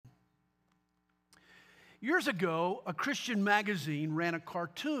Years ago, a Christian magazine ran a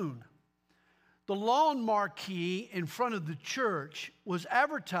cartoon. The lawn marquee in front of the church was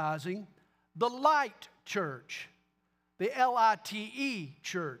advertising the Light Church, the L-I-T-E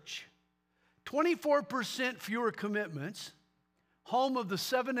church. 24% fewer commitments, home of the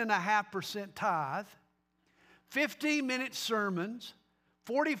 7.5% tithe, 15-minute sermons,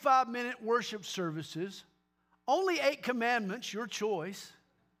 45-minute worship services, only 8 commandments, your choice.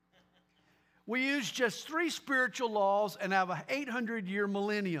 We use just 3 spiritual laws and have an 800-year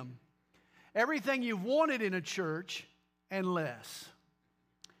millennium. Everything you've wanted in a church and less.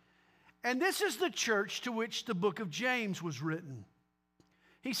 And this is the church to which the book of James was written.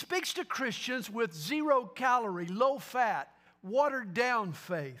 He speaks to Christians with 0-calorie, low-fat, watered-down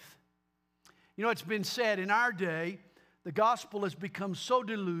faith. You know, it's been said in our day, the gospel has become so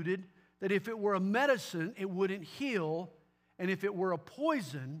diluted that if it were a medicine, it wouldn't heal, and if it were a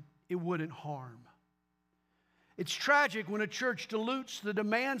poison, it wouldn't harm. It's tragic when a church dilutes the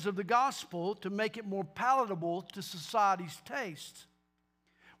demands of the gospel to make it more palatable to society's tastes.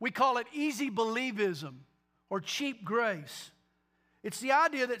 We call it easy believism or cheap grace. It's the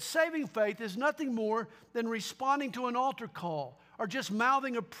idea that saving faith is nothing more than responding to an altar call or just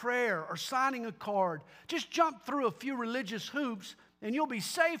mouthing a prayer or signing a card. Just jump through a few religious hoops and you'll be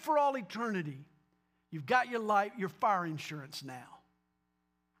saved for all eternity. You've got your fire insurance now.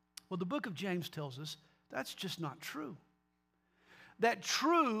 Well, the book of James tells us that's just not true. That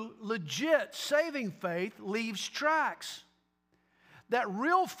true, legit saving faith leaves tracks. That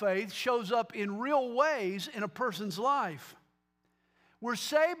real faith shows up in real ways in a person's life. We're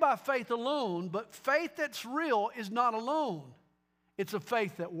saved by faith alone, but faith that's real is not alone. It's a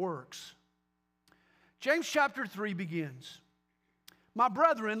faith that works. James chapter 3 begins, "My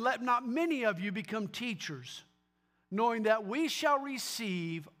brethren, let not many of you become teachers, knowing that we shall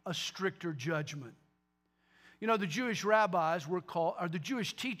receive a stricter judgment." You know, the Jewish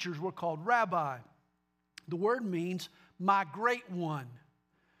teachers were called rabbi. The word means my great one.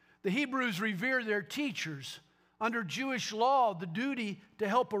 The Hebrews revere their teachers. Under Jewish law, the duty to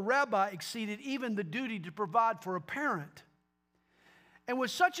help a rabbi exceeded even the duty to provide for a parent. And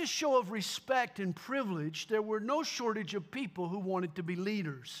with such a show of respect and privilege, there were no shortage of people who wanted to be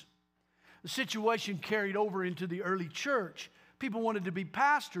leaders. The situation carried over into the early church. People wanted to be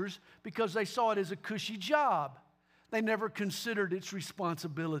pastors because they saw it as a cushy job. They never considered its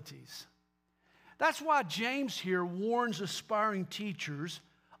responsibilities. That's why James here warns aspiring teachers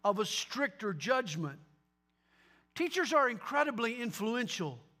of a stricter judgment. Teachers are incredibly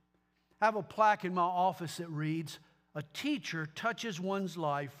influential. I have a plaque in my office that reads, "A teacher touches one's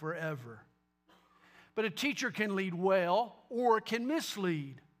life forever." But a teacher can lead well or can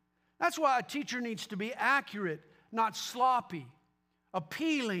mislead. That's why a teacher needs to be accurate, not sloppy,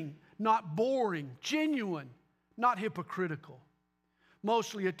 appealing, not boring, genuine, not hypocritical.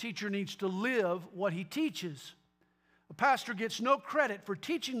 Mostly, a teacher needs to live what he teaches. A pastor gets no credit for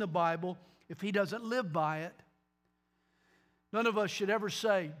teaching the Bible if he doesn't live by it. None of us should ever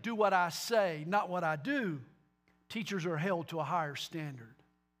say, "Do what I say, not what I do." Teachers are held to a higher standard.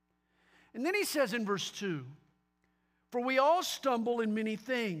 And then he says in verse 2, "For we all stumble in many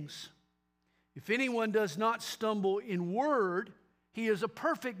things. If anyone does not stumble in word, he is a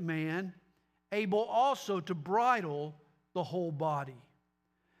perfect man, able also to bridle the whole body."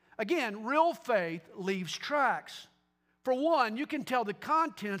 Again, real faith leaves tracks. For one, you can tell the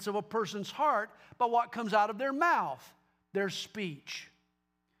contents of a person's heart by what comes out of their mouth, their speech.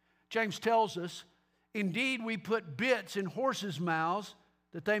 James tells us, "Indeed, we put bits in horses' mouths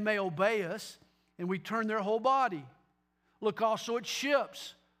that they may obey us, and we turn their whole body. Look also at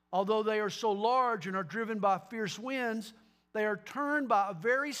ships. Although they are so large and are driven by fierce winds, they are turned by a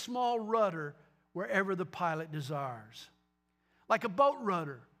very small rudder wherever the pilot desires." Like a boat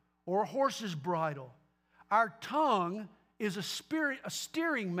rudder or a horse's bridle, our tongue is a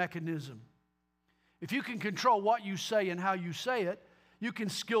steering mechanism. If you can control what you say and how you say it, you can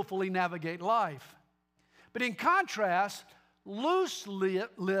skillfully navigate life. But in contrast, loose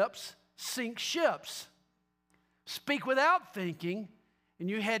lips sink ships. Speak without thinking, and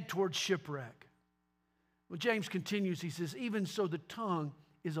you head towards shipwreck. Well, James continues, he says, "Even so the tongue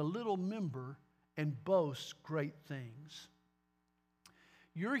is a little member and boasts great things."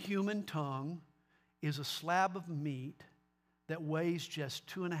 Your human tongue is a slab of meat that weighs just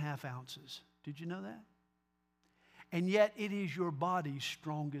 2.5 ounces. Did you know that? And yet it is your body's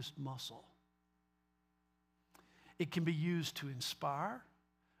strongest muscle. It can be used to inspire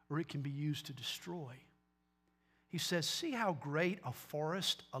or it can be used to destroy. He says, "See how great a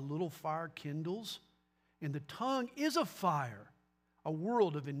forest a little fire kindles? And the tongue is a fire, a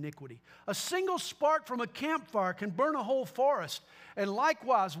world of iniquity. A single spark from a campfire can burn a whole forest. And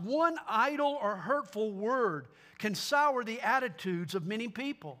likewise, one idle or hurtful word can sour the attitudes of many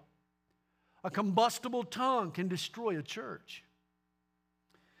people. A combustible tongue can destroy a church.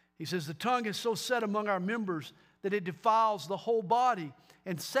 He says, the tongue is so set among our members that it defiles the whole body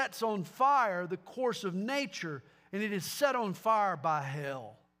and sets on fire the course of nature, and it is set on fire by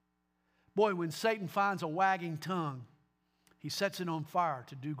hell. Boy, when Satan finds a wagging tongue, he sets it on fire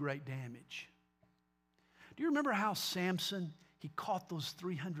to do great damage. Do you remember how Samson, he caught those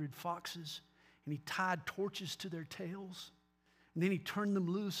 300 foxes and he tied torches to their tails? And then he turned them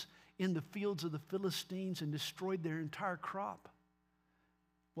loose in the fields of the Philistines and destroyed their entire crop.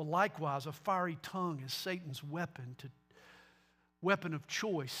 Well, likewise, a fiery tongue is Satan's weapon of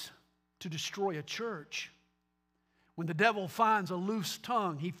choice to destroy a church. When the devil finds a loose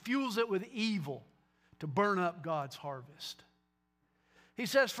tongue, he fuels it with evil to burn up God's harvest. He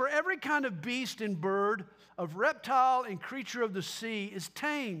says, for every kind of beast and bird, of reptile and creature of the sea is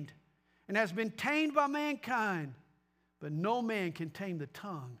tamed and has been tamed by mankind. But no man can tame the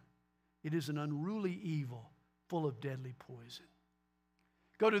tongue. It is an unruly evil full of deadly poison.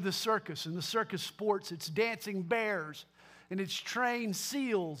 Go to the circus. In the circus sports, it's dancing bears and it's trained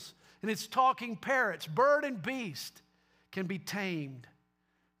seals and it's talking parrots. Bird and beast can be tamed,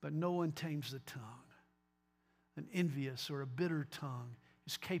 but no one tames the tongue. An envious or a bitter tongue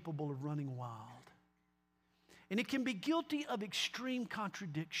is capable of running wild. And it can be guilty of extreme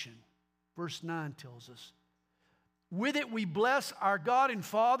contradiction. Verse 9 tells us, with it we bless our God and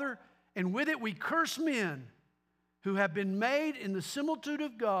Father, and with it we curse men who have been made in the similitude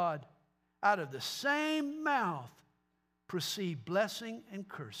of God. Out of the same mouth proceed blessing and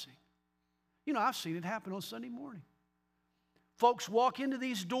cursing. You know, I've seen it happen on Sunday morning. Folks walk into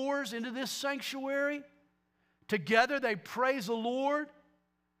these doors, into this sanctuary. Together they praise the Lord.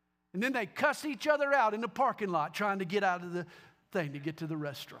 And then they cuss each other out in the parking lot trying to get out of the thing to get to the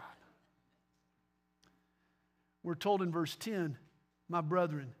restaurant. We're told in verse 10, my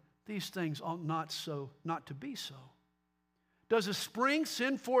brethren, these things ought not to be so. Does a spring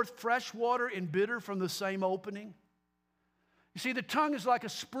send forth fresh water and bitter from the same opening? You see, the tongue is like a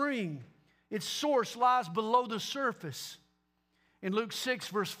spring. Its source lies below the surface. In Luke 6,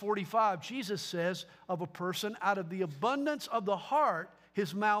 verse 45, Jesus says of a person, out of the abundance of the heart,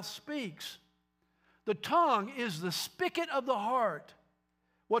 his mouth speaks. The tongue is the spigot of the heart.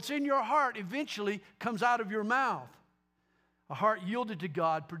 What's in your heart eventually comes out of your mouth. A heart yielded to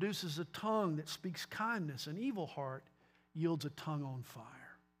God produces a tongue that speaks kindness. An evil heart yields a tongue on fire.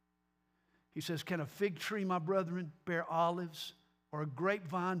 He says, can a fig tree, my brethren, bear olives, or a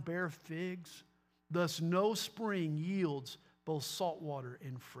grapevine bear figs? Thus no spring yields both salt water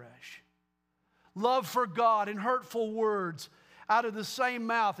and fresh. Love for God and hurtful words out of the same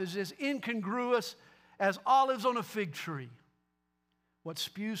mouth is as incongruous as olives on a fig tree. What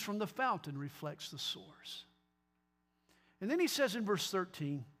spews from the fountain reflects the source. And then he says in verse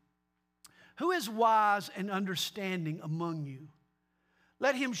 13, who is wise and understanding among you?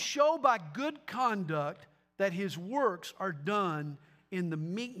 Let him show by good conduct that his works are done in the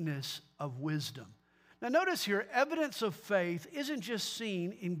meekness of wisdom. Now notice here, evidence of faith isn't just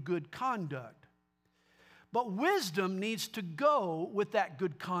seen in good conduct, but wisdom needs to go with that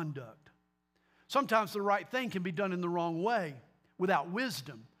good conduct. Sometimes the right thing can be done in the wrong way, without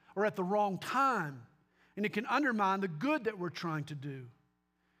wisdom, or at the wrong time, and it can undermine the good that we're trying to do.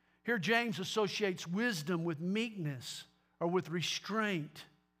 Here James associates wisdom with meekness or with restraint.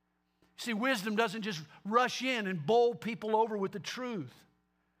 See, wisdom doesn't just rush in and bowl people over with the truth.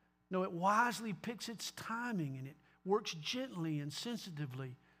 No, it wisely picks its timing and it works gently and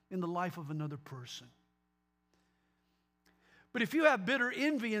sensitively in the life of another person. But if you have bitter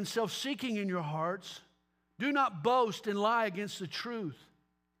envy and self-seeking in your hearts, do not boast and lie against the truth.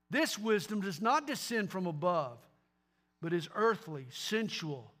 This wisdom does not descend from above, but is earthly,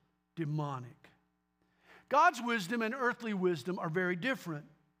 sensual, demonic. God's wisdom and earthly wisdom are very different.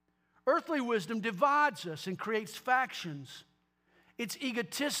 Earthly wisdom divides us and creates factions. It's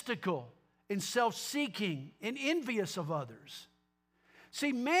egotistical and self-seeking and envious of others.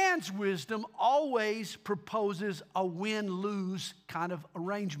 See, man's wisdom always proposes a win-lose kind of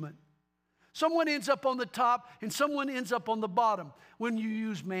arrangement. Someone ends up on the top and someone ends up on the bottom when you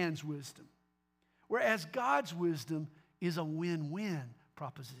use man's wisdom. Whereas God's wisdom is a win-win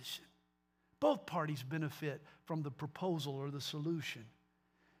proposition. Both parties benefit from the proposal or the solution.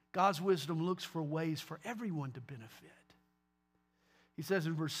 God's wisdom looks for ways for everyone to benefit. He says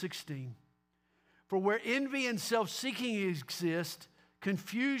in verse 16, for where envy and self-seeking exist,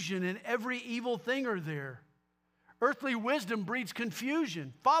 confusion and every evil thing are there. Earthly wisdom breeds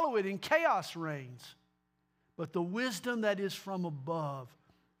confusion. Follow it, and chaos reigns. But the wisdom that is from above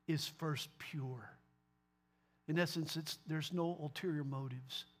is first pure. In essence, there's no ulterior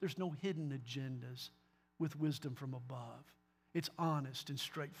motives. There's no hidden agendas with wisdom from above. It's honest and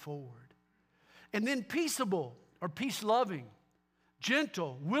straightforward. And then peaceable or peace-loving,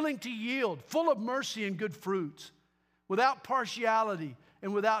 gentle, willing to yield, full of mercy and good fruits, without partiality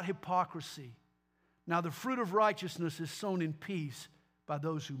and without hypocrisy. Now the fruit of righteousness is sown in peace by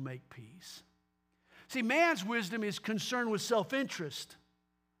those who make peace. See, man's wisdom is concerned with self-interest,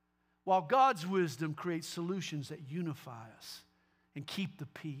 while God's wisdom creates solutions that unify us and keep the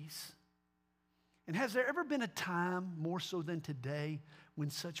peace. And has there ever been a time, more so than today, when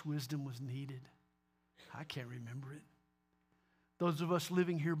such wisdom was needed? I can't remember it. Those of us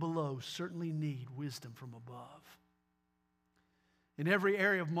living here below certainly need wisdom from above. In every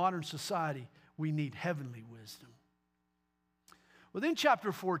area of modern society, we need heavenly wisdom. Well, then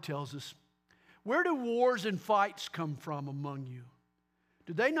chapter 4 tells us, where do wars and fights come from among you?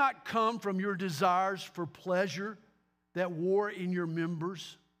 Do they not come from your desires for pleasure that war in your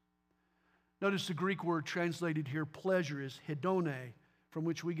members? Notice the Greek word translated here, pleasure, is hedone, from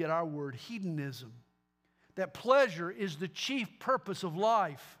which we get our word hedonism. That pleasure is the chief purpose of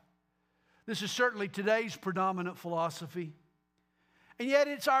life. This is certainly today's predominant philosophy. And yet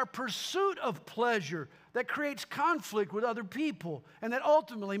it's our pursuit of pleasure that creates conflict with other people and that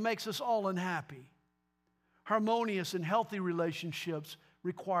ultimately makes us all unhappy. Harmonious and healthy relationships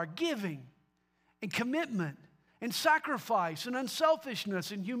require giving and commitment and sacrifice and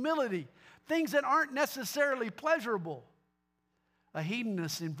unselfishness and humility, things that aren't necessarily pleasurable. A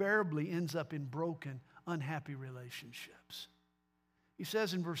hedonist invariably ends up in broken, unhappy relationships. He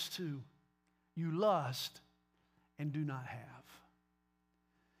says in verse 2, you lust and do not have.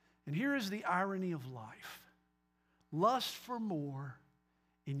 And here is the irony of life. Lust for more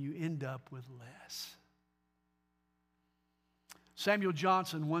and you end up with less. Samuel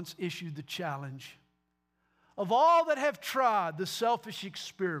Johnson once issued the challenge, of all that have tried the selfish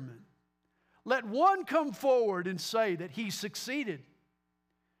experiment, let one come forward and say that he succeeded.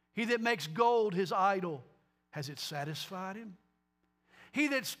 He that makes gold his idol, has it satisfied him? He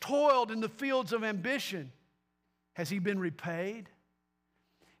that's toiled in the fields of ambition, has he been repaid?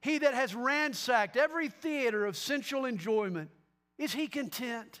 He that has ransacked every theater of sensual enjoyment, is he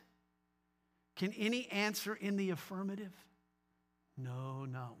content? Can any answer in the affirmative? No,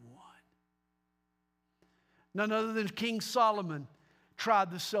 not one. None other than King Solomon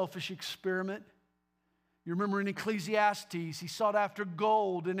tried the selfish experiment. You remember in Ecclesiastes, he sought after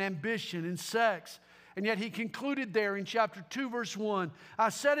gold and ambition and sex. And yet he concluded there in chapter 2, verse 1, I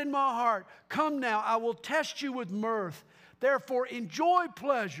said in my heart, come now, I will test you with mirth. Therefore enjoy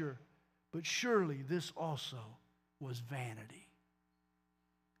pleasure. But surely this also was vanity.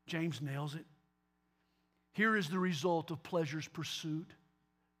 James nails it. Here is the result of pleasure's pursuit.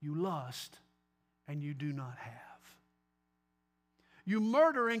 You lust and you do not have. You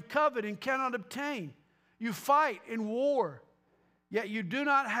murder and covet and cannot obtain. You fight and war, yet you do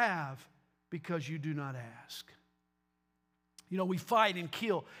not have because you do not ask. You know, we fight and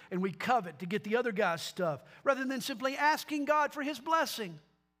kill and we covet to get the other guy's stuff rather than simply asking God for His blessing.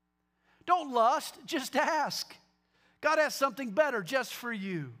 Don't lust, just ask. God has something better just for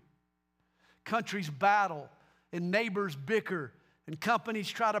you. Countries battle and neighbors bicker and companies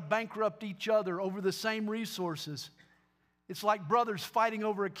try to bankrupt each other over the same resources. It's like brothers fighting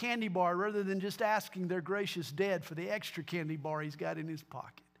over a candy bar rather than just asking their gracious dad for the extra candy bar he's got in his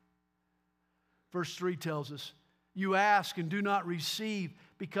pocket. Verse 3 tells us, you ask and do not receive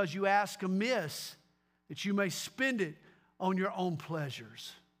because you ask amiss, that you may spend it on your own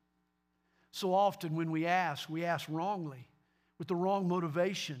pleasures. So often when we ask wrongly, with the wrong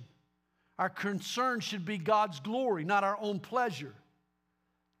motivation. Our concern should be God's glory, not our own pleasure.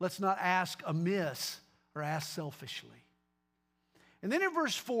 Let's not ask amiss or ask selfishly. And then in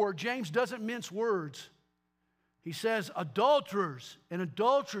verse 4, James doesn't mince words. He says, adulterers and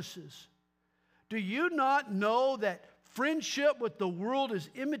adulteresses, do you not know that friendship with the world is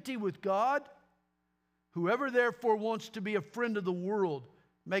enmity with God? Whoever therefore wants to be a friend of the world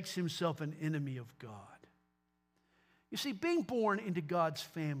makes himself an enemy of God. You see, being born into God's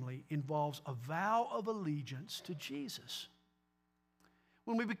family involves a vow of allegiance to Jesus.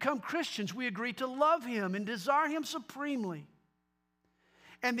 When we become Christians, we agree to love Him and desire Him supremely.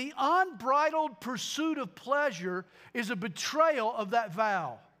 And the unbridled pursuit of pleasure is a betrayal of that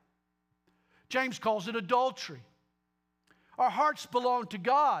vow. James calls it adultery. Our hearts belong to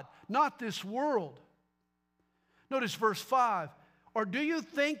God, not this world. Notice verse 5. Or do you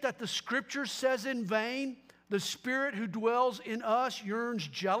think that the Scripture says in vain, the Spirit who dwells in us yearns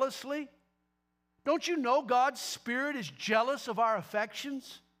jealously? Don't you know God's Spirit is jealous of our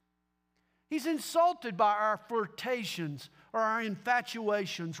affections? He's insulted by our flirtations or our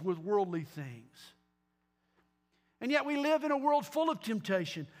infatuations with worldly things. And yet we live in a world full of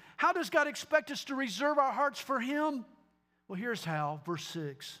temptation. How does God expect us to reserve our hearts for Him? Well, here's how. Verse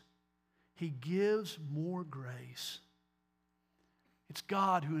 6. He gives more grace. It's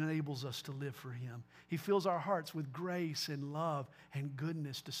God who enables us to live for Him. He fills our hearts with grace and love and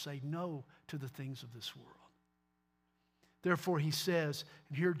goodness to say no to the things of this world. Therefore, he says,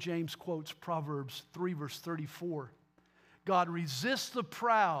 and here James quotes Proverbs 3, verse 34, God resists the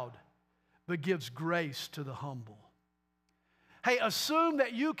proud, but gives grace to the humble. Hey, assume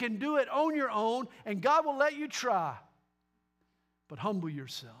that you can do it on your own, and God will let you try. But humble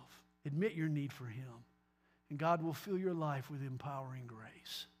yourself. Admit your need for Him. And God will fill your life with empowering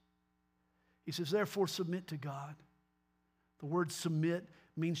grace. He says, therefore, submit to God. The word submit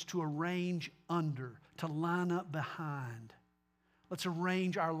means to arrange under, to line up behind. Let's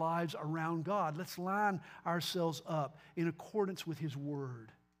arrange our lives around God. Let's line ourselves up in accordance with His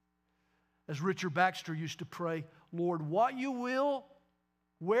Word. As Richard Baxter used to pray, Lord, what you will,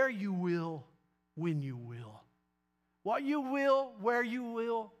 where you will, when you will. What you will, where you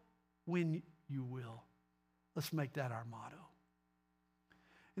will, when you will. Let's make that our motto.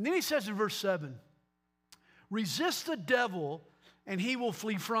 And then he says in verse 7, resist the devil and he will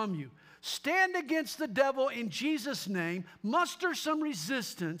flee from you. Stand against the devil in Jesus' name, muster some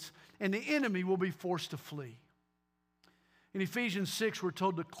resistance, and the enemy will be forced to flee. In Ephesians 6, we're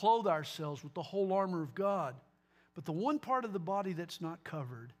told to clothe ourselves with the whole armor of God. But the one part of the body that's not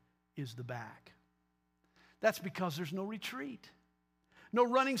covered is the back. That's because there's no retreat. No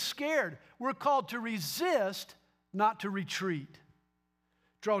running scared. We're called to resist, not to retreat.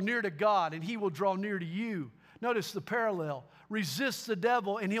 Draw near to God, and He will draw near to you. Notice the parallel. Resist the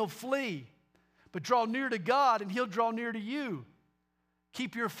devil, and he'll flee. But draw near to God, and He'll draw near to you.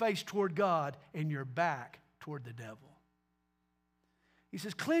 Keep your face toward God and your back toward the devil. He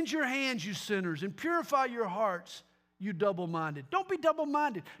says, cleanse your hands, you sinners, and purify your hearts, you double-minded. Don't be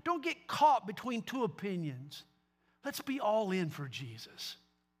double-minded. Don't get caught between two opinions. Let's be all in for Jesus.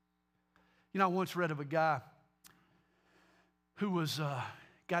 You know, I once read of a guy who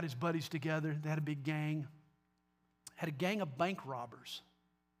got his buddies together. They had a big gang. Had a gang of bank robbers.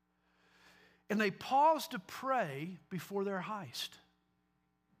 And they paused to pray before their heist.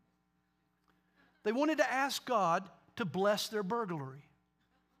 They wanted to ask God to bless their burglary.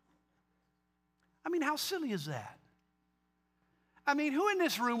 I mean, how silly is that? I mean, who in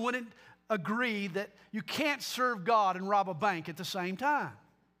this room wouldn't agree that you can't serve God and rob a bank at the same time?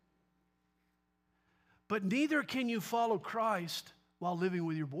 But neither can you follow Christ while living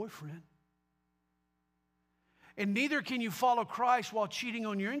with your boyfriend. And neither can you follow Christ while cheating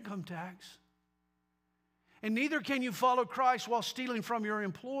on your income tax. And neither can you follow Christ while stealing from your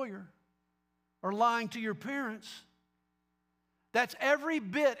employer or lying to your parents. That's every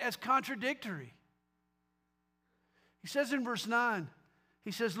bit as contradictory. He says in verse 9, he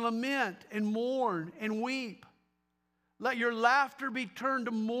says, lament and mourn and weep. Let your laughter be turned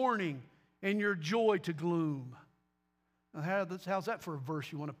to mourning and your joy to gloom. Now, how's that for a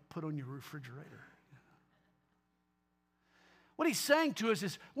verse you want to put on your refrigerator? What he's saying to us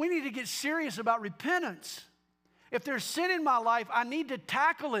is we need to get serious about repentance. If there's sin in my life, I need to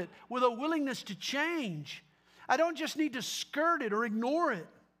tackle it with a willingness to change. I don't just need to skirt it or ignore it.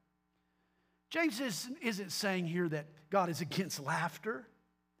 James isn't saying here that God is against laughter.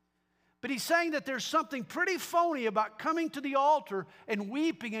 But he's saying that there's something pretty phony about coming to the altar and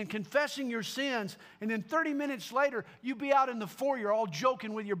weeping and confessing your sins, and then 30 minutes later, you be out in the foyer all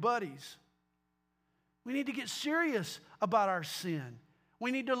joking with your buddies. We need to get serious about our sin. We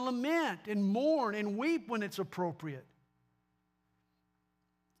need to lament and mourn and weep when it's appropriate.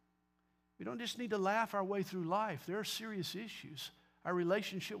 We don't just need to laugh our way through life. There are serious issues. Our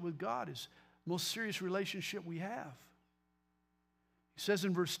relationship with God is the most serious relationship we have. He says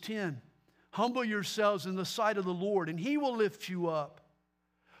in verse 10, humble yourselves in the sight of the Lord, and He will lift you up.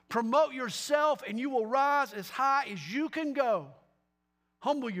 Promote yourself, and you will rise as high as you can go.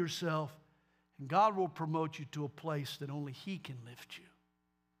 Humble yourself, and God will promote you to a place that only He can lift you.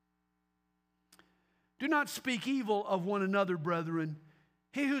 Do not speak evil of one another, brethren.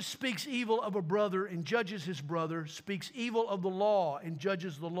 He who speaks evil of a brother and judges his brother speaks evil of the law and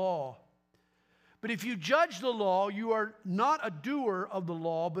judges the law. But if you judge the law, you are not a doer of the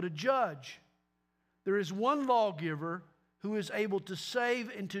law, but a judge. There is one lawgiver who is able to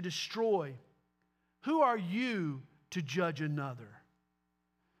save and to destroy. Who are you to judge another?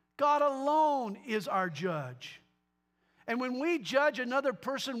 God alone is our judge. And when we judge another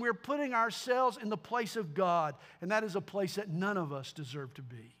person, we're putting ourselves in the place of God, and that is a place that none of us deserve to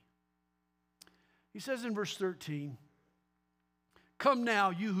be. He says in verse 13, "Come now,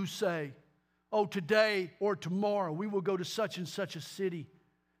 you who say, 'Oh, today or tomorrow we will go to such and such a city,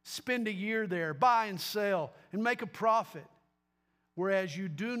 spend a year there, buy and sell, and make a profit,' whereas you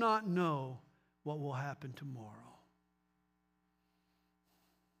do not know what will happen tomorrow."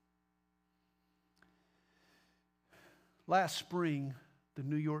 Last spring, the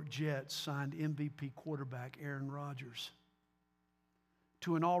New York Jets signed MVP quarterback Aaron Rodgers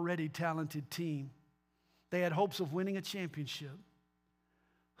to an already talented team. They had hopes of winning a championship.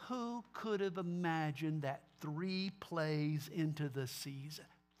 Who could have imagined that 3 plays into the season,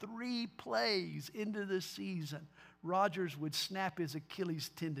 Rodgers would snap his Achilles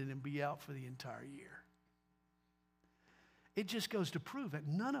tendon and be out for the entire year? It just goes to prove that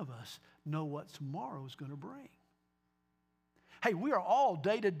none of us know what tomorrow is going to bring. Hey, we are all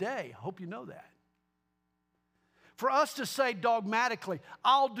day to day. I hope you know that. For us to say dogmatically,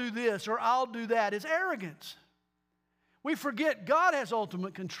 "I'll do this" or "I'll do that" is arrogance. We forget God has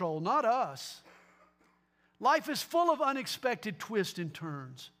ultimate control, not us. Life is full of unexpected twists and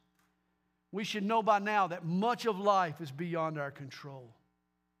turns. We should know by now that much of life is beyond our control.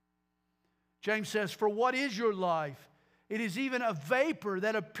 James says, "For what is your life? It is even a vapor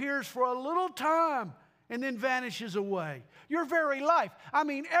that appears for a little time and then vanishes away." Your very life,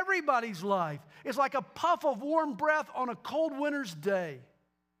 everybody's life, is like a puff of warm breath on a cold winter's day.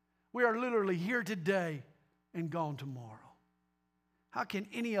 We are literally here today and gone tomorrow. How can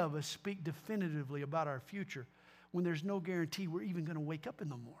any of us speak definitively about our future when there's no guarantee we're even going to wake up in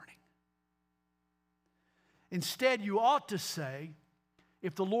the morning? Instead, you ought to say,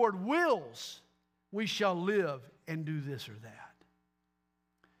 "If the Lord wills, we shall live and do this or that."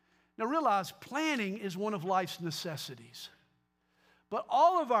 Now realize, planning is one of life's necessities. But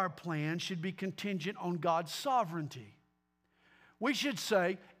all of our plans should be contingent on God's sovereignty. We should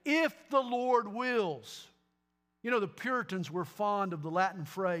say, "If the Lord wills." You know, the Puritans were fond of the Latin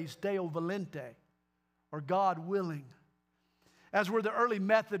phrase Deo volente, or God willing, as were the early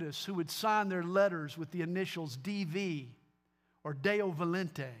Methodists, who would sign their letters with the initials DV, or Deo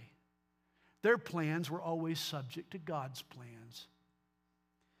volente. Their plans were always subject to God's plans.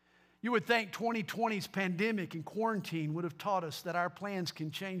 You would think 2020's pandemic and quarantine would have taught us that our plans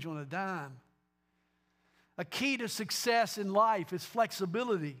can change on a dime. A key to success in life is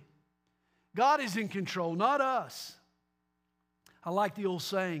flexibility. God is in control, not us. I like the old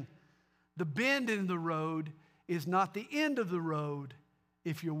saying, "The bend in the road is not the end of the road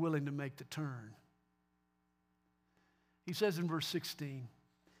if you're willing to make the turn." He says in verse 16,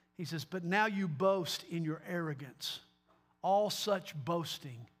 he says, "But now you boast in your arrogance. All such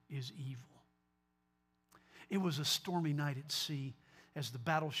boasting is evil." It was a stormy night at sea as the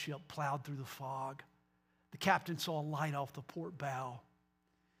battleship plowed through the fog. The captain saw a light off the port bow.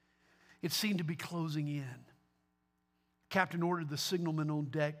 It seemed to be closing in. The captain ordered the signalman on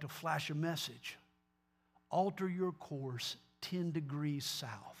deck to flash a message: "Alter your course 10 degrees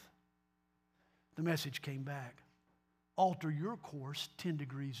south." The message came back: "Alter your course 10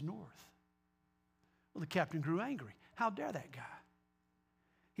 degrees north." Well, the captain grew angry. How dare that guy?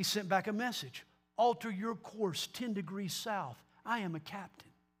 He sent back a message: "Alter your course 10 degrees south. I am a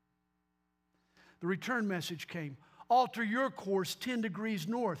captain." The return message came: "Alter your course 10 degrees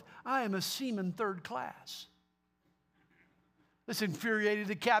north. I am a seaman 3rd class." This infuriated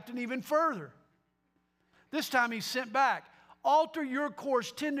the captain even further. This time he sent back: "Alter your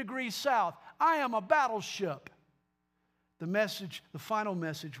course 10 degrees south. I am a battleship." The final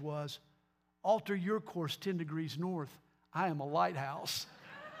message was: "Alter your course 10 degrees north. I am a lighthouse."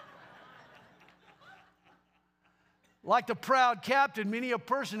 Like the proud captain, many a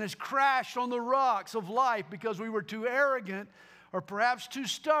person has crashed on the rocks of life because we were too arrogant, or perhaps too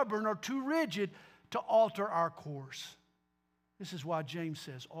stubborn, or too rigid to alter our course. This is why James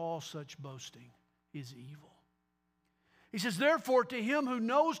says all such boasting is evil. He says, "Therefore, to him who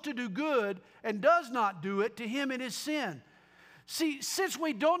knows to do good and does not do it, to him it is sin." See, since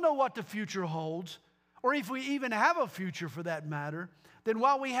we don't know what the future holds, or if we even have a future for that matter, then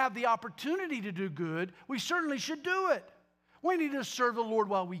while we have the opportunity to do good, we certainly should do it. We need to serve the Lord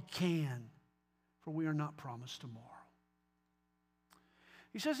while we can, for we are not promised tomorrow.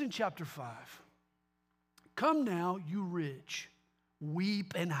 He says in chapter 5, "Come now, you rich,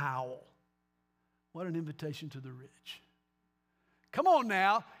 weep and howl." What an invitation to the rich. Come on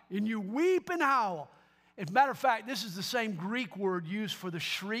now, and you weep and howl. As a matter of fact, this is the same Greek word used for the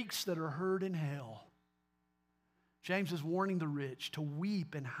shrieks that are heard in hell. James is warning the rich to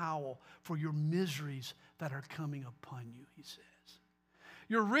weep and howl for your miseries that are coming upon you, he says.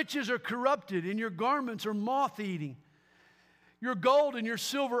 Your riches are corrupted and your garments are moth-eating. Your gold and your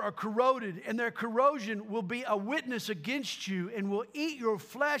silver are corroded, and their corrosion will be a witness against you and will eat your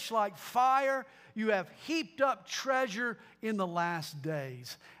flesh like fire. You have heaped up treasure in the last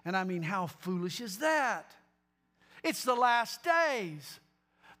days. And I mean, how foolish is that? It's the last days.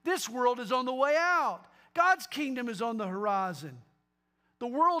 This world is on the way out. God's kingdom is on the horizon. The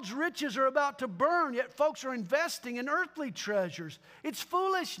world's riches are about to burn, yet folks are investing in earthly treasures. It's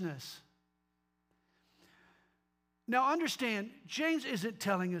foolishness. Now understand, James isn't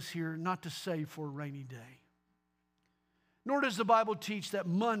telling us here not to save for a rainy day. Nor does the Bible teach that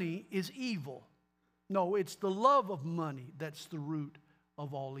money is evil. No, it's the love of money that's the root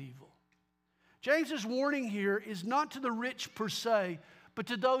of all evil. James's warning here is not to the rich per se, but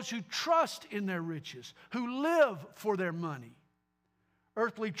to those who trust in their riches, who live for their money.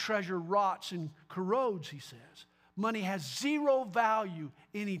 Earthly treasure rots and corrodes, he says. Money has zero value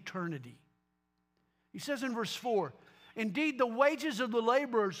in eternity. He says in verse 4, indeed, the wages of the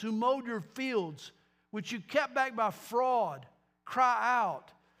laborers who mowed your fields, which you kept back by fraud, cry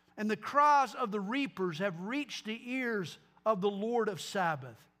out, and the cries of the reapers have reached the ears of the Lord of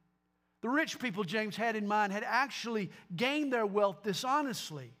Sabbath. The rich people James had in mind had actually gained their wealth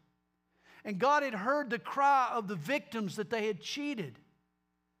dishonestly. And God had heard the cry of the victims that they had cheated.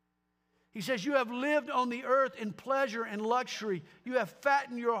 He says, you have lived on the earth in pleasure and luxury. You have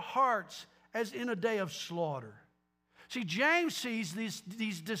fattened your hearts as in a day of slaughter. See, James sees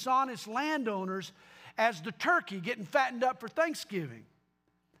these dishonest landowners as the turkey getting fattened up for Thanksgiving.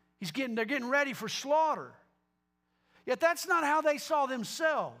 They're getting ready for slaughter. Yet that's not how they saw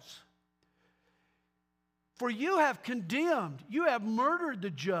themselves. For you have condemned, you have murdered the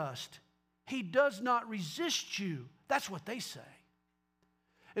just. He does not resist you. That's what they say.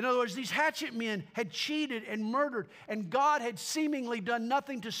 In other words, these hatchet men had cheated and murdered, and God had seemingly done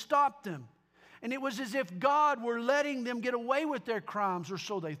nothing to stop them. And it was as if God were letting them get away with their crimes, or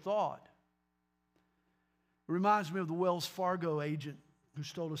so they thought. It reminds me of the Wells Fargo agent who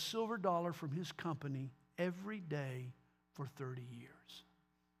stole a silver dollar from his company every day for 30 years.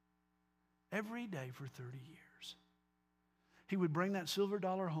 Every day for 30 years. He would bring that silver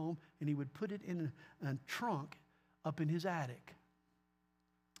dollar home and he would put it in a trunk up in his attic.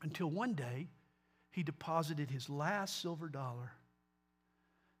 Until one day, he deposited his last silver dollar.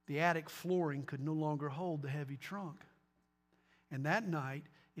 The attic flooring could no longer hold the heavy trunk. And that night,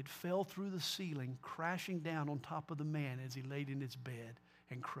 it fell through the ceiling, crashing down on top of the man as he laid in his bed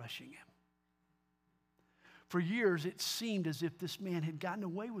and crushing him. For years, it seemed as if this man had gotten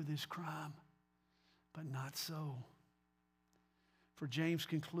away with his crime, but not so. For James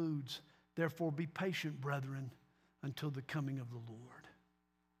concludes, therefore be patient, brethren, until the coming of the Lord.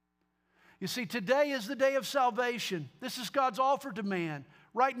 You see, today is the day of salvation. This is God's offer to man.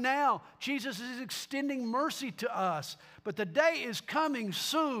 Right now, Jesus is extending mercy to us. But the day is coming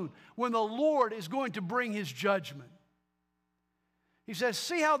soon when the Lord is going to bring his judgment. He says,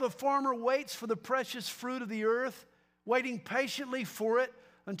 see how the farmer waits for the precious fruit of the earth, waiting patiently for it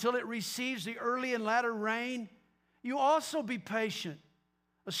until it receives the early and latter rain. You also be patient.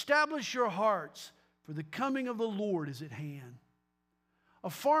 Establish your hearts, for the coming of the Lord is at hand. A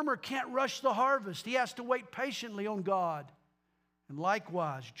farmer can't rush the harvest. He has to wait patiently on God. And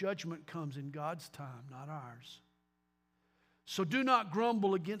likewise, judgment comes in God's time, not ours. So do not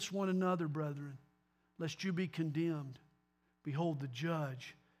grumble against one another, brethren, lest you be condemned. Behold, the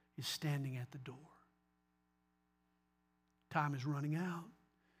judge is standing at the door. Time is running out.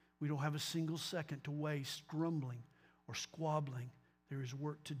 We don't have a single second to waste grumbling or squabbling. There is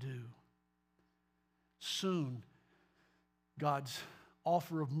work to do. Soon, God's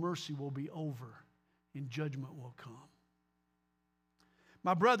offer of mercy will be over and judgment will come.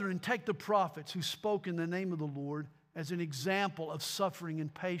 My brethren, take the prophets who spoke in the name of the Lord as an example of suffering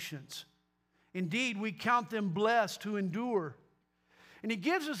and patience. Indeed, we count them blessed who endure. And he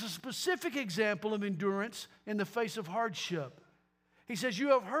gives us a specific example of endurance in the face of hardship. He says, you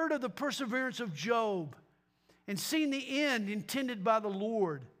have heard of the perseverance of Job and seen the end intended by the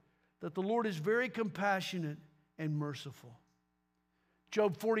Lord, that the Lord is very compassionate and merciful.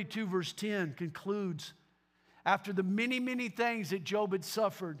 Job 42 verse 10 concludes, after the many, many things that Job had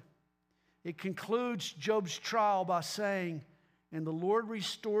suffered, it concludes Job's trial by saying, and the Lord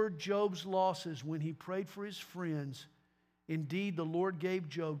restored Job's losses when he prayed for his friends. Indeed, the Lord gave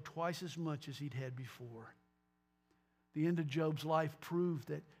Job twice as much as he'd had before. The end of Job's life proved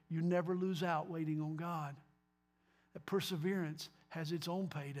that you never lose out waiting on God. That perseverance has its own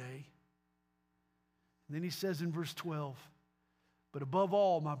payday. And then he says in verse 12, but above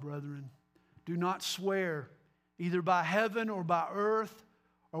all, my brethren, do not swear either by heaven or by earth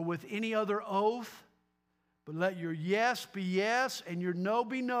or with any other oath, but let your yes be yes and your no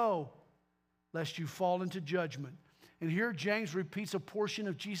be no, lest you fall into judgment. And here James repeats a portion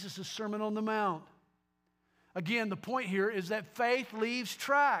of Jesus' Sermon on the Mount. Again, the point here is that faith leaves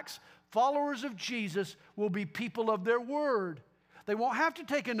tracks. Followers of Jesus will be people of their word. They won't have to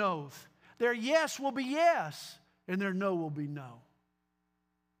take an oath. Their yes will be yes, and their no will be no.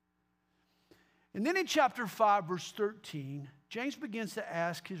 And then in chapter 5, verse 13, James begins to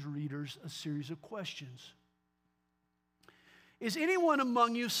ask his readers a series of questions. Is anyone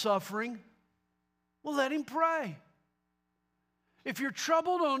among you suffering? Well, let him pray. If you're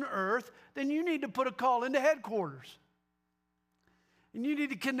troubled on earth, then you need to put a call into headquarters. And you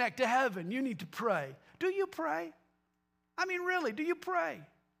need to connect to heaven. You need to pray. Do you pray? I mean, really, do you pray?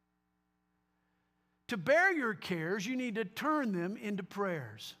 To bear your cares, you need to turn them into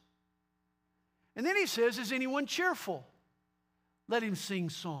prayers. And then he says, is anyone cheerful? Let him sing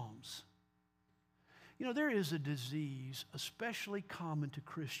psalms. You know, there is a disease especially common to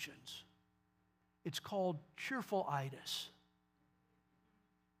Christians. It's called cheerfulitis.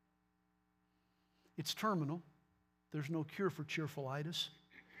 It's terminal. There's no cure for cheerfulitis.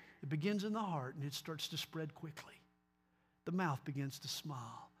 It begins in the heart and it starts to spread quickly. The mouth begins to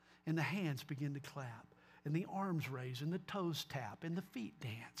smile and the hands begin to clap and the arms raise and the toes tap and the feet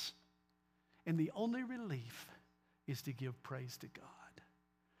dance. And the only relief is to give praise to God.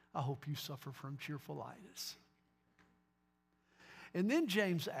 I hope you suffer from cheerfulitis. And then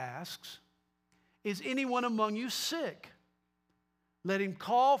James asks, is anyone among you sick? Let him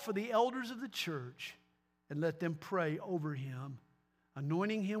call for the elders of the church and let them pray over him,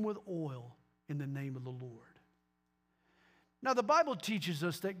 anointing him with oil in the name of the Lord. Now, the Bible teaches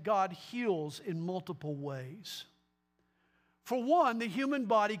us that God heals in multiple ways. For one, the human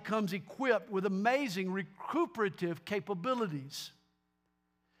body comes equipped with amazing recuperative capabilities.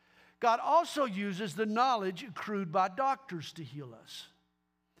 God also uses the knowledge accrued by doctors to heal us.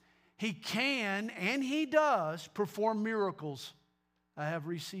 He can, and He does, perform miracles. I have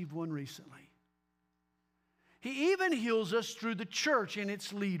received one recently. He even heals us through the church and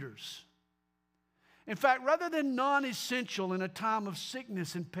its leaders. In fact, rather than non-essential in a time of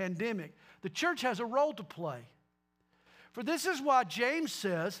sickness and pandemic, the church has a role to play. For this is why James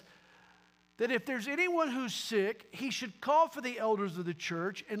says that if there's anyone who's sick, he should call for the elders of the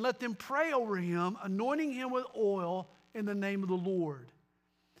church and let them pray over him, anointing him with oil in the name of the Lord.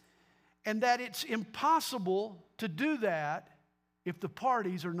 And that it's impossible to do that if the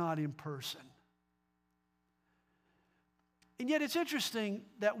parties are not in person. And yet it's interesting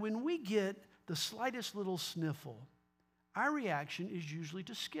that when we get the slightest little sniffle, our reaction is usually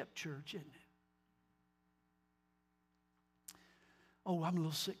to skip church, isn't it? Oh, I'm a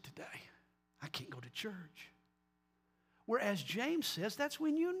little sick today. I can't go to church. Whereas James says that's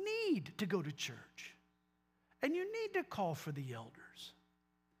when you need to go to church. And you need to call for the elders.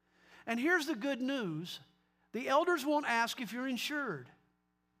 And here's the good news. The elders won't ask if you're insured.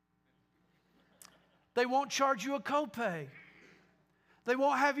 They won't charge you a copay. They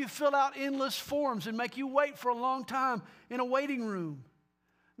won't have you fill out endless forms and make you wait for a long time in a waiting room.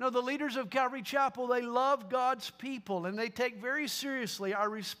 No, the leaders of Calvary Chapel, they love God's people and they take very seriously our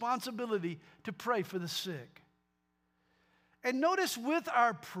responsibility to pray for the sick. And notice with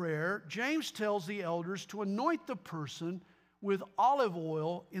our prayer, James tells the elders to anoint the person with olive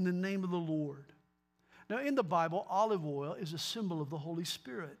oil in the name of the Lord. Now, in the Bible, olive oil is a symbol of the Holy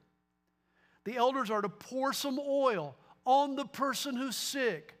Spirit. The elders are to pour some oil on the person who's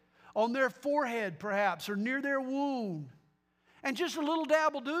sick, on their forehead perhaps, or near their wound. And just a little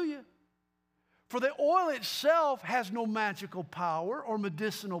dab will do you. For the oil itself has no magical power or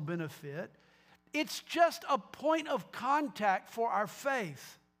medicinal benefit. It's just a point of contact for our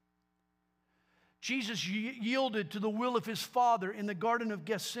faith. Jesus yielded to the will of his Father in the Garden of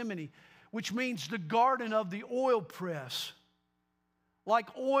Gethsemane, which means the garden of the oil press.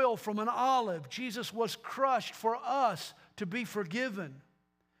 Like oil from an olive, Jesus was crushed for us to be forgiven.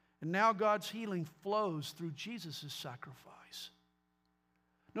 And now God's healing flows through Jesus' sacrifice.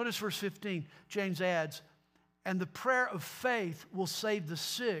 Notice verse 15, James adds, and the prayer of faith will save the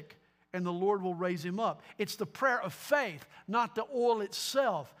sick, and the Lord will raise him up. It's the prayer of faith, not the oil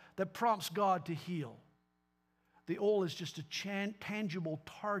itself, that prompts God to heal. The oil is just a tangible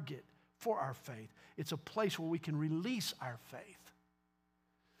target for our faith. It's a place where we can release our faith.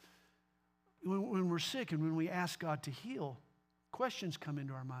 When we're sick and when we ask God to heal, questions come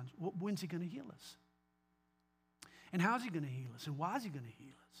into our minds. When's he going to heal us? And how's he going to heal us? And why is he going to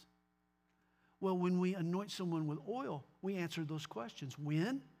heal us? Well, when we anoint someone with oil, we answer those questions.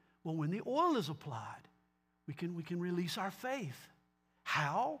 When? Well, when the oil is applied, we can release our faith.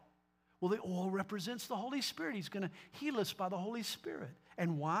 How? Well, the oil represents the Holy Spirit. He's going to heal us by the Holy Spirit.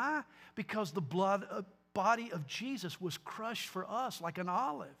 And why? Because the body of Jesus was crushed for us like an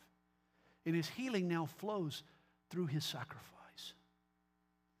olive. And his healing now flows through his sacrifice.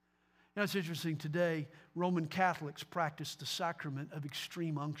 Now, it's interesting. Today, Roman Catholics practice the sacrament of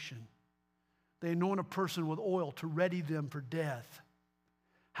extreme unction. They anoint a person with oil to ready them for death.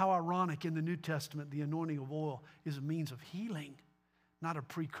 How ironic, in the New Testament, the anointing of oil is a means of healing, not a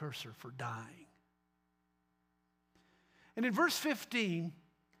precursor for dying. And in verse 15,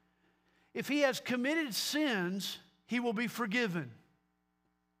 if he has committed sins, he will be forgiven.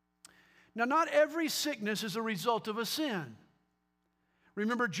 Now, not every sickness is a result of a sin.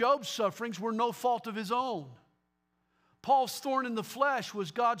 Remember, Job's sufferings were no fault of his own. Paul's thorn in the flesh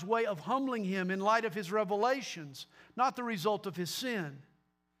was God's way of humbling him in light of his revelations, not the result of his sin.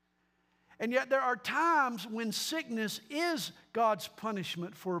 And yet there are times when sickness is God's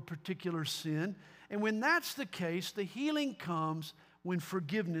punishment for a particular sin. And when that's the case, the healing comes when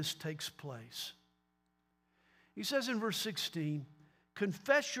forgiveness takes place. He says in verse 16,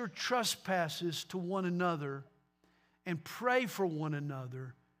 confess your trespasses to one another and pray for one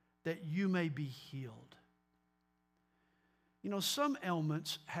another that you may be healed. You know, some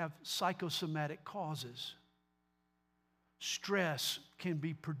ailments have psychosomatic causes. Stress can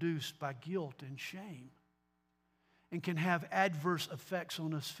be produced by guilt and shame and can have adverse effects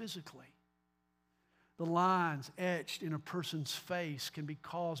on us physically. The lines etched in a person's face can be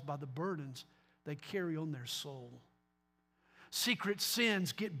caused by the burdens they carry on their soul. Secret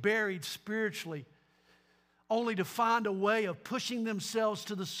sins get buried spiritually, only to find a way of pushing themselves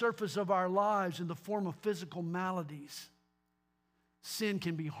to the surface of our lives in the form of physical maladies. Sin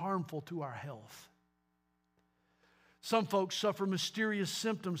can be harmful to our health. Some folks suffer mysterious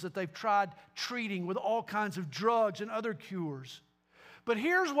symptoms that they've tried treating with all kinds of drugs and other cures. But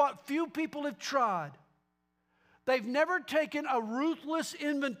here's what few people have tried. They've never taken a ruthless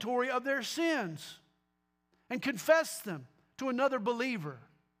inventory of their sins and confessed them to another believer.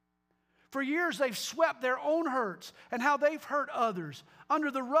 For years, they've swept their own hurts and how they've hurt others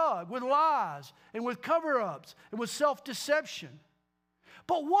under the rug with lies and with cover-ups and with self-deception.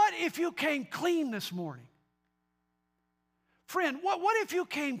 But what if you came clean this morning? Friend, what if you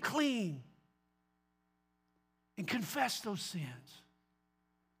came clean and confessed those sins?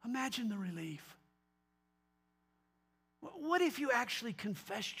 Imagine the relief. What if you actually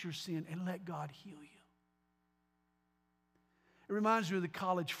confessed your sin and let God heal you? It reminds me of the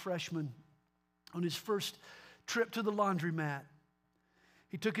college freshman on his first trip to the laundromat.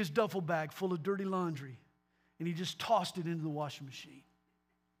 He took his duffel bag full of dirty laundry and he just tossed it into the washing machine.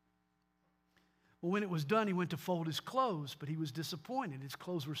 Well, when it was done, he went to fold his clothes, but he was disappointed. His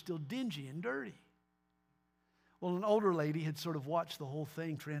clothes were still dingy and dirty. Well, an older lady had sort of watched the whole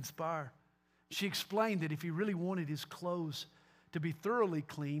thing transpire. She explained that if he really wanted his clothes to be thoroughly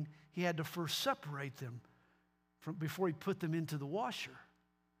clean, he had to first separate them before he put them into the washer.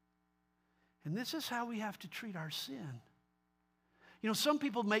 And this is how we have to treat our sin. You know, some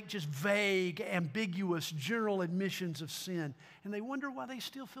people make just vague, ambiguous, general admissions of sin, and they wonder why they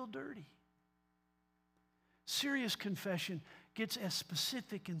still feel dirty. Serious confession gets as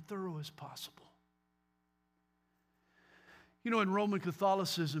specific and thorough as possible. You know, in Roman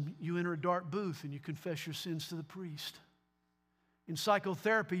Catholicism, you enter a dark booth and you confess your sins to the priest. In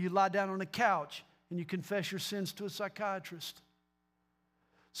psychotherapy, you lie down on a couch and you confess your sins to a psychiatrist.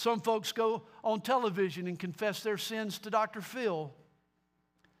 Some folks go on television and confess their sins to Dr. Phil.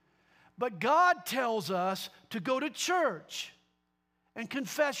 But God tells us to go to church and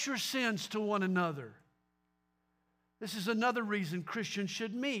confess your sins to one another. This is another reason Christians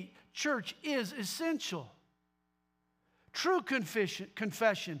should meet. Church is essential. True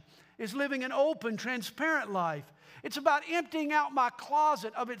confession is living an open, transparent life. It's about emptying out my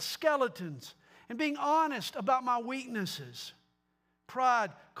closet of its skeletons and being honest about my weaknesses.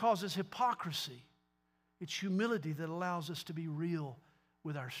 Pride causes hypocrisy. It's humility that allows us to be real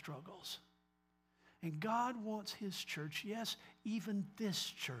with our struggles. And God wants His church, yes, even this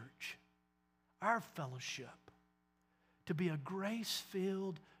church, our fellowship, to be a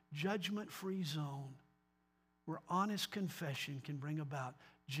grace-filled, judgment-free zone where honest confession can bring about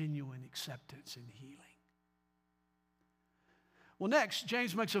genuine acceptance and healing. Well, next,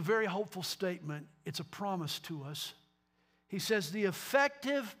 James makes a very hopeful statement. It's a promise to us. He says, the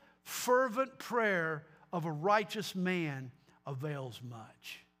effective, fervent prayer of a righteous man avails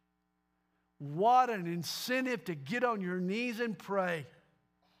much. What an incentive to get on your knees and pray.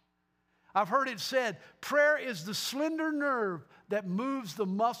 I've heard it said, prayer is the slender nerve that moves the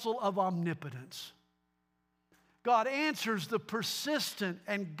muscle of omnipotence. God answers the persistent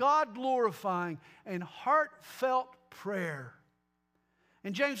and God-glorifying and heartfelt prayer.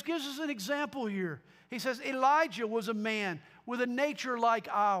 And James gives us an example here. He says Elijah was a man with a nature like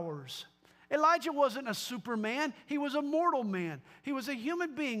ours. Elijah wasn't a superman. He was a mortal man. He was a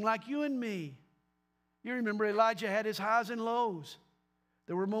human being like you and me. You remember Elijah had his highs and lows.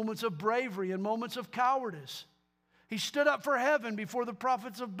 There were moments of bravery and moments of cowardice. He stood up for heaven before the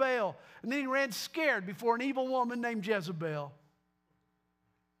prophets of Baal, and then he ran scared before an evil woman named Jezebel.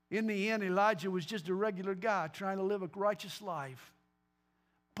 In the end, Elijah was just a regular guy trying to live a righteous life.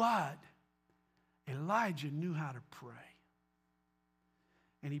 But Elijah knew how to pray.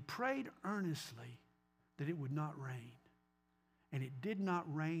 And he prayed earnestly that it would not rain. And it did not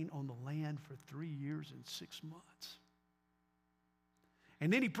rain on the land for 3 years and 6 months.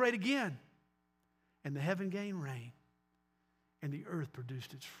 And then he prayed again, and the heaven gave rain, and the earth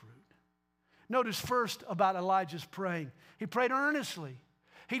produced its fruit. Notice first about Elijah's praying. He prayed earnestly.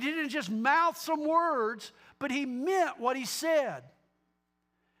 He didn't just mouth some words, but he meant what he said.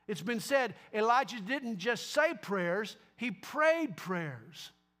 It's been said Elijah didn't just say prayers, he prayed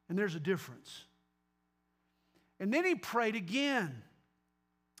prayers. And there's a difference. And then he prayed again.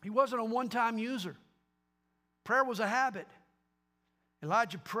 He wasn't a one-time user. Prayer was a habit.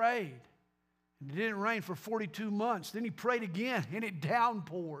 Elijah prayed, and it didn't rain for 42 months. Then he prayed again, and it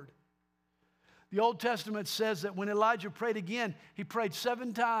downpoured. The Old Testament says that when Elijah prayed again, he prayed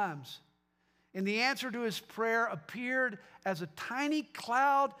 7 times. And the answer to his prayer appeared as a tiny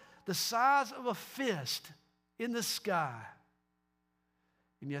cloud the size of a fist in the sky.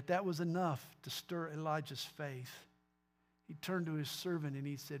 And yet that was enough to stir Elijah's faith. He turned to his servant and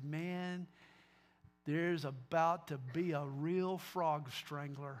he said, man, there's about to be a real frog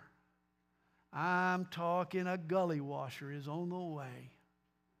strangler. I'm talking a gully washer is on the way.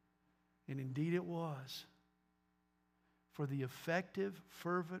 And indeed it was. For the effective,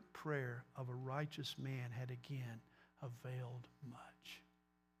 fervent prayer of a righteous man had again availed much.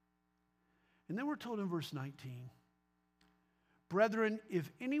 And then we're told in verse 19, brethren,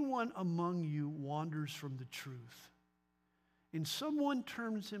 if anyone among you wanders from the truth, and someone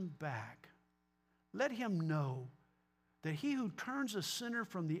turns him back, let him know that he who turns a sinner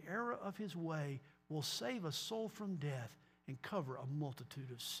from the error of his way will save a soul from death and cover a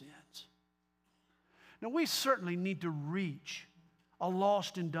multitude of sins. Now, we certainly need to reach a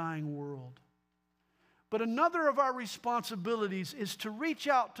lost and dying world. But another of our responsibilities is to reach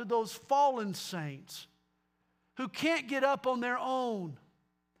out to those fallen saints who can't get up on their own,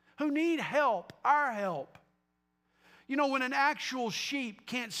 who need help, our help. You know, when an actual sheep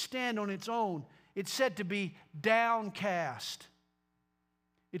can't stand on its own, it's said to be downcast.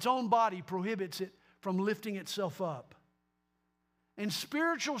 Its own body prohibits it from lifting itself up. And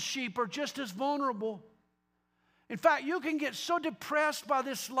spiritual sheep are just as vulnerable. In fact, you can get so depressed by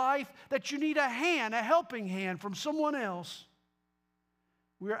this life that you need a hand, a helping hand from someone else.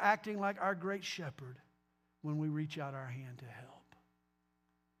 We are acting like our great shepherd when we reach out our hand to help.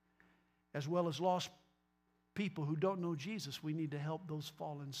 As well as lost people who don't know Jesus, we need to help those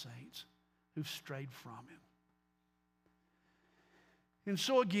fallen saints who've strayed from him. And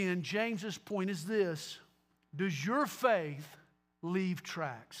so again, James's point is this: does your faith leave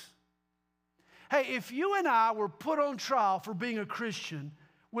tracks? Hey, if you and I were put on trial for being a Christian,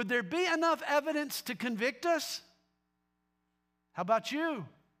 would there be enough evidence to convict us? How about you?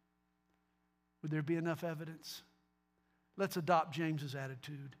 Would there be enough evidence? Let's adopt James's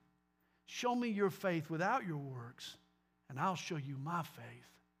attitude. Show me your faith without your works, and I'll show you my faith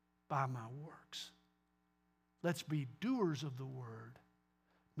by my works. Let's be doers of the word,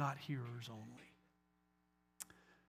 not hearers only.